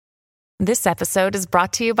This episode is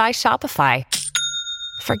brought to you by Shopify.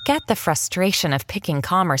 Forget the frustration of picking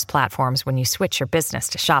commerce platforms when you switch your business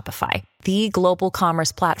to Shopify, the global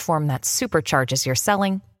commerce platform that supercharges your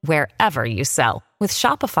selling wherever you sell. With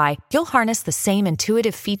Shopify, you'll harness the same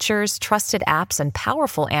intuitive features, trusted apps, and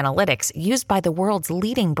powerful analytics used by the world's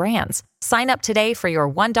leading brands. Sign up today for your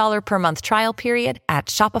 $1 per month trial period at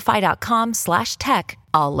shopify.com/tech,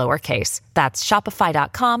 all lowercase. That's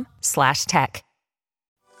shopify.com/tech.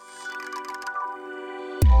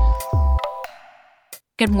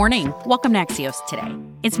 Good morning. Welcome to Axios Today.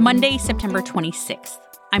 It's Monday, September 26th.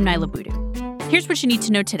 I'm Nyla Boodoo. Here's what you need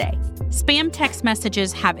to know today. Spam text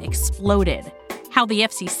messages have exploded. How the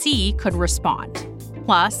FCC could respond.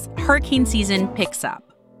 Plus, hurricane season picks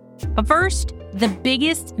up. But first, the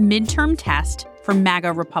biggest midterm test for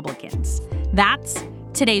MAGA Republicans. That's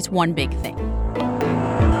today's one big thing.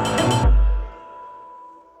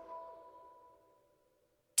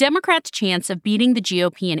 Democrats' chance of beating the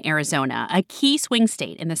GOP in Arizona, a key swing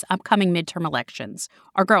state in this upcoming midterm elections,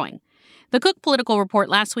 are growing. The Cook Political Report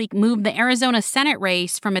last week moved the Arizona Senate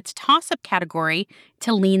race from its toss-up category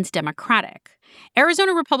to leans Democratic.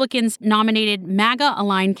 Arizona Republicans nominated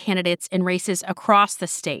MAGA-aligned candidates in races across the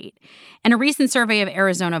state. And a recent survey of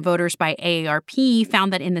Arizona voters by AARP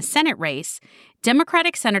found that in the Senate race,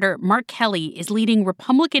 Democratic Senator Mark Kelly is leading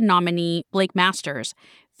Republican nominee Blake Masters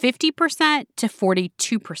 50% to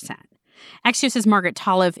 42%. Axios' Margaret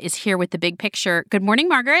Talev is here with the big picture. Good morning,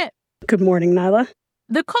 Margaret. Good morning, Nyla.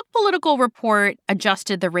 The Cook Political Report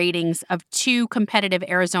adjusted the ratings of two competitive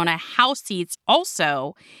Arizona House seats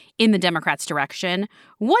also in the Democrats' direction.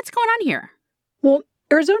 What's going on here? Well,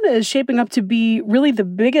 Arizona is shaping up to be really the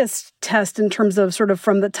biggest test in terms of sort of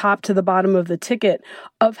from the top to the bottom of the ticket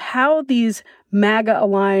of how these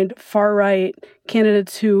MAGA-aligned far-right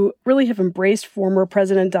candidates who really have embraced former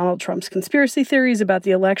President Donald Trump's conspiracy theories about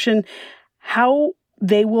the election, how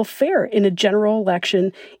they will fare in a general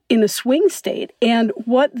election in a swing state. And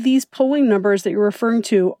what these polling numbers that you're referring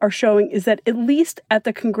to are showing is that at least at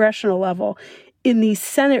the congressional level, in the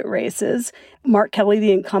Senate races, Mark Kelly,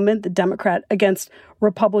 the incumbent, the Democrat, against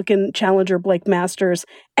Republican challenger Blake Masters.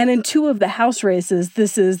 And in two of the House races,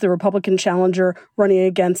 this is the Republican challenger running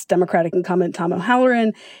against Democratic incumbent Tom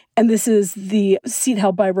O'Halloran. And this is the seat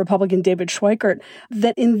held by Republican David Schweikert.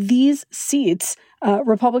 That in these seats,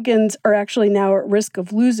 Republicans are actually now at risk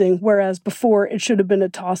of losing, whereas before it should have been a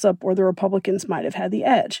toss-up or the Republicans might have had the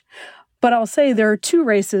edge. But I'll say there are two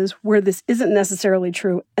races where this isn't necessarily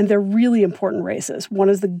true, and they're really important races. One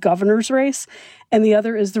is the governor's race, and the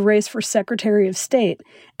other is the race for Secretary of State.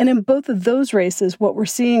 And in both of those races, what we're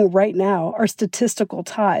seeing right now are statistical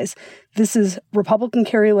ties. This is Republican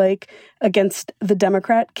Kari Lake against the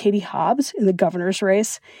Democrat Katie Hobbs in the governor's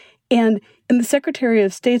race. And in the Secretary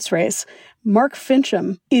of State's race, Mark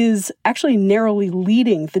Finchem is actually narrowly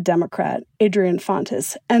leading the Democrat, Adrian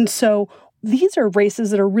Fontes. And so these are races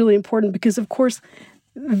that are really important because, of course,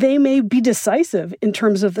 they may be decisive in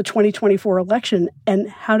terms of the 2024 election and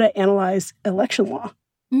how to analyze election law.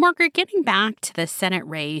 Margaret, getting back to the Senate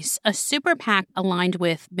race, a super PAC aligned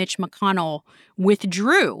with Mitch McConnell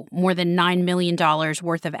withdrew more than $9 million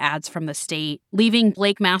worth of ads from the state, leaving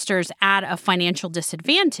Blake Masters at a financial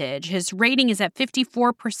disadvantage. His rating is at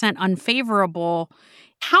 54% unfavorable.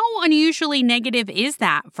 How unusually negative is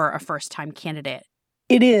that for a first-time candidate?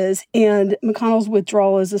 It is, and McConnell's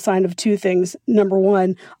withdrawal is a sign of two things. Number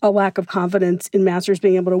one, a lack of confidence in Masters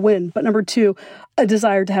being able to win. But number two, a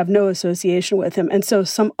desire to have no association with him. And so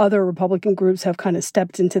some other Republican groups have kind of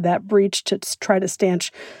stepped into that breach to try to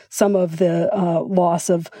stanch some of the loss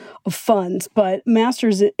of funds. But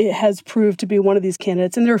Masters, it has proved to be one of these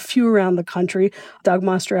candidates, and there are a few around the country. Doug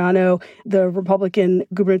Mastriano, the Republican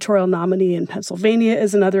gubernatorial nominee in Pennsylvania,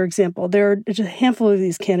 is another example. There are just a handful of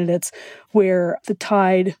these candidates where the tide,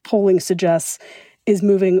 polling suggests, is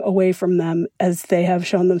moving away from them as they have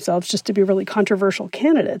shown themselves just to be really controversial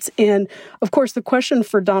candidates. And of course, the question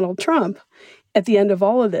for Donald Trump at the end of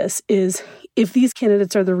all of this is if these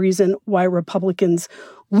candidates are the reason why Republicans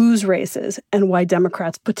lose races and why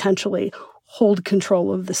Democrats potentially hold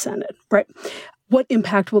control of the Senate, right? What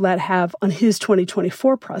impact will that have on his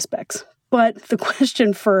 2024 prospects? But the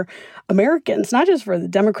question for Americans, not just for the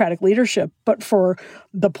Democratic leadership, but for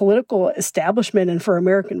the political establishment and for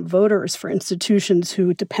American voters, for institutions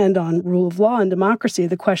who depend on rule of law and democracy,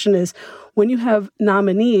 the question is, when you have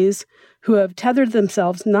nominees who have tethered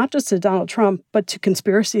themselves not just to Donald Trump, but to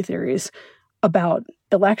conspiracy theories about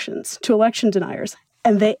elections, to election deniers,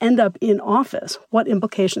 and they end up in office, what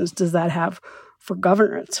implications does that have for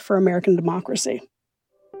governance, for American democracy?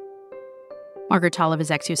 Margaret Talev is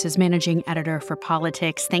Axios' managing editor for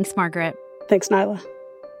politics. Thanks, Margaret. Thanks, Nyla.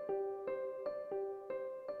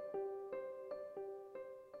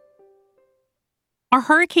 Our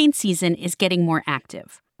hurricane season is getting more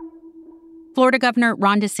active. Florida Governor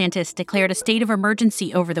Ron DeSantis declared a state of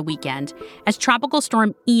emergency over the weekend as Tropical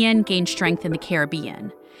Storm Ian gained strength in the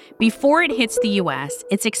Caribbean. Before it hits the U.S.,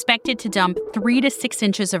 it's expected to dump 3 to 6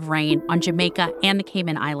 inches of rain on Jamaica and the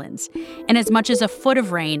Cayman Islands, and as much as a foot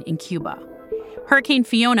of rain in Cuba. Hurricane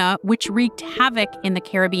Fiona, which wreaked havoc in the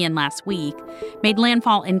Caribbean last week, made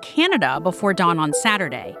landfall in Canada before dawn on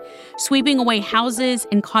Saturday, sweeping away houses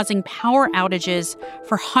and causing power outages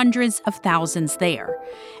for hundreds of thousands there.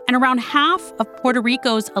 And around half of Puerto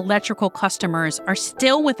Rico's electrical customers are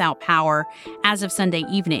still without power as of Sunday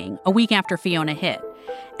evening, a week after Fiona hit.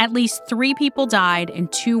 At least 3 people died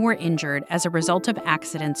and 2 were injured as a result of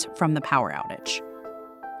accidents from the power outage.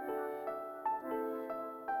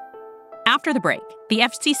 After the break, the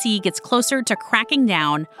FCC gets closer to cracking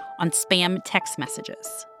down on spam text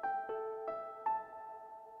messages.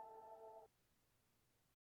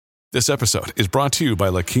 This episode is brought to you by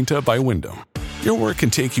La Quinta by Wyndham. Your work can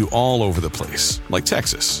take you all over the place, like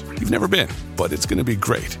Texas. You've never been, but it's going to be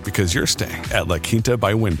great because you're staying at La Quinta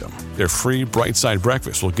by Wyndham. Their free Bright Side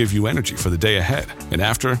breakfast will give you energy for the day ahead. And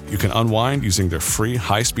after, you can unwind using their free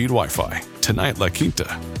high-speed Wi-Fi. Tonight, La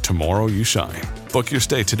Quinta. Tomorrow, you shine. Book your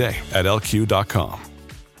stay today at lq.com.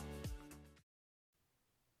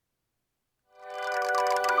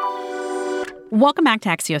 Welcome back to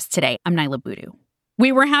Axios Today. I'm Naila Boodoo.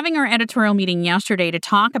 We were having our editorial meeting yesterday to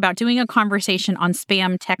talk about doing a conversation on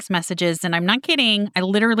spam text messages, and I'm not kidding, I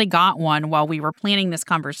literally got one while we were planning this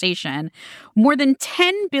conversation. More than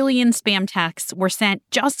 10 billion spam texts were sent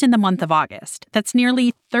just in the month of August. That's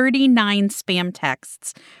nearly 39 spam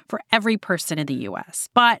texts for every person in the U.S.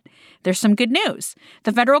 But there's some good news.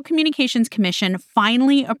 The Federal Communications Commission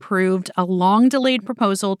finally approved a long-delayed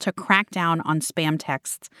proposal to crack down on spam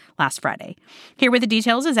texts last Friday. Here with the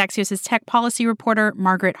details is Axios' tech policy reporter,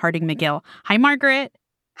 Margaret Harding McGill. Hi, Margaret.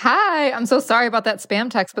 Hi. I'm so sorry about that spam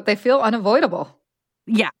text, but they feel unavoidable.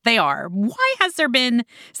 Yeah, they are. Why has there been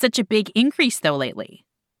such a big increase, though, lately?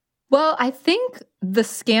 Well, I think the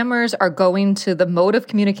scammers are going to the mode of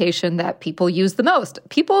communication that people use the most.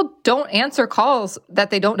 People don't answer calls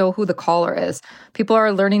that they don't know who the caller is. People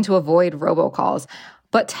are learning to avoid robocalls.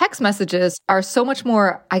 But text messages are so much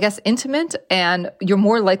more, I guess, intimate, and you're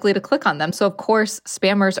more likely to click on them. So, of course,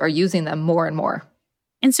 spammers are using them more and more.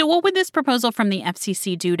 And so what would this proposal from the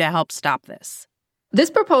FCC do to help stop this?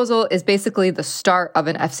 This proposal is basically the start of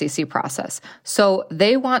an FCC process. So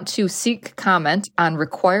they want to seek comment on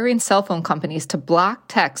requiring cell phone companies to block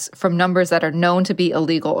texts from numbers that are known to be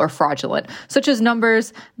illegal or fraudulent, such as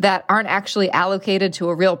numbers that aren't actually allocated to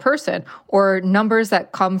a real person or numbers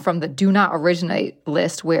that come from the do not originate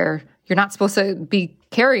list where you're not supposed to be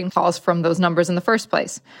carrying calls from those numbers in the first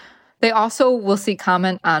place. They also will seek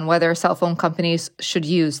comment on whether cell phone companies should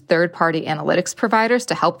use third-party analytics providers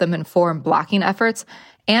to help them inform blocking efforts,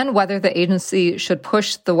 and whether the agency should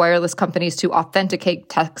push the wireless companies to authenticate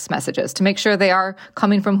text messages to make sure they are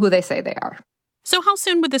coming from who they say they are. So how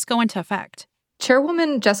soon would this go into effect?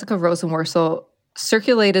 Chairwoman Jessica Rosenworcel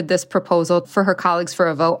circulated this proposal for her colleagues for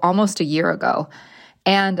a vote almost a year ago.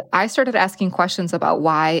 And I started asking questions about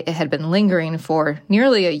why it had been lingering for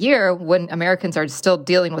nearly a year when Americans are still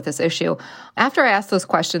dealing with this issue. After I asked those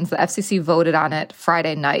questions, the FCC voted on it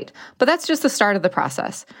Friday night. But that's just the start of the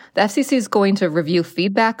process. The FCC is going to review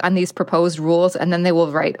feedback on these proposed rules, and then they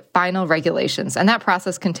will write final regulations. And that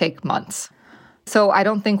process can take months. So I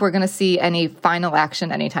don't think we're going to see any final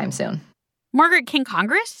action anytime soon. Margaret, can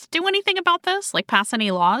Congress do anything about this? Like pass any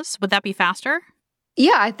laws? Would that be faster?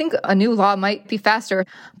 Yeah, I think a new law might be faster,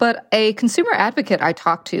 but a consumer advocate I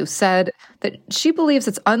talked to said that she believes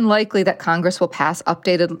it's unlikely that Congress will pass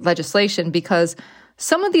updated legislation because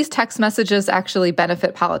some of these text messages actually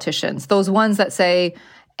benefit politicians. Those ones that say,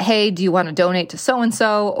 hey, do you want to donate to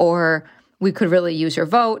so-and-so, or we could really use your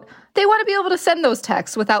vote. They want to be able to send those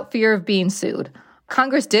texts without fear of being sued.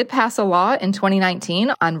 Congress did pass a law in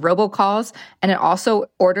 2019 on robocalls, and it also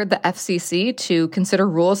ordered the FCC to consider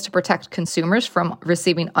rules to protect consumers from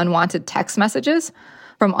receiving unwanted text messages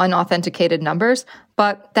from unauthenticated numbers.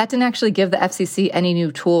 But that didn't actually give the FCC any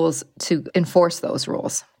new tools to enforce those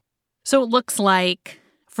rules. So it looks like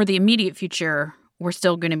for the immediate future, we're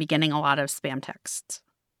still going to be getting a lot of spam texts.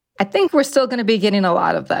 I think we're still going to be getting a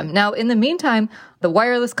lot of them. Now, in the meantime, the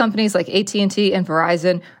wireless companies like AT&T and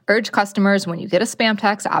Verizon urge customers, when you get a spam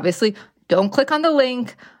text, obviously, don't click on the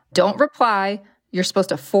link, don't reply. You're supposed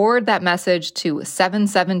to forward that message to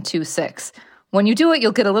 7726. When you do it,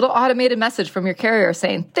 you'll get a little automated message from your carrier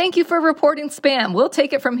saying, thank you for reporting spam. We'll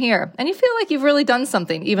take it from here. And you feel like you've really done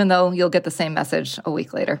something, even though you'll get the same message a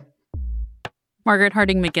week later. Margaret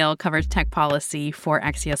Harding McGill covers tech policy for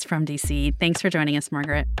Axios from D.C. Thanks for joining us,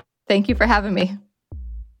 Margaret. Thank you for having me.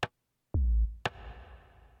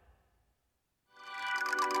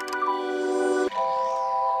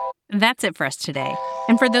 That's it for us today.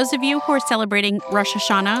 And for those of you who are celebrating Rosh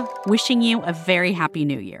Hashanah, wishing you a very happy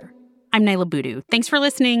new year. I'm Niala Boodhoo. Thanks for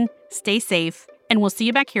listening. Stay safe, and we'll see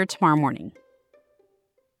you back here tomorrow morning.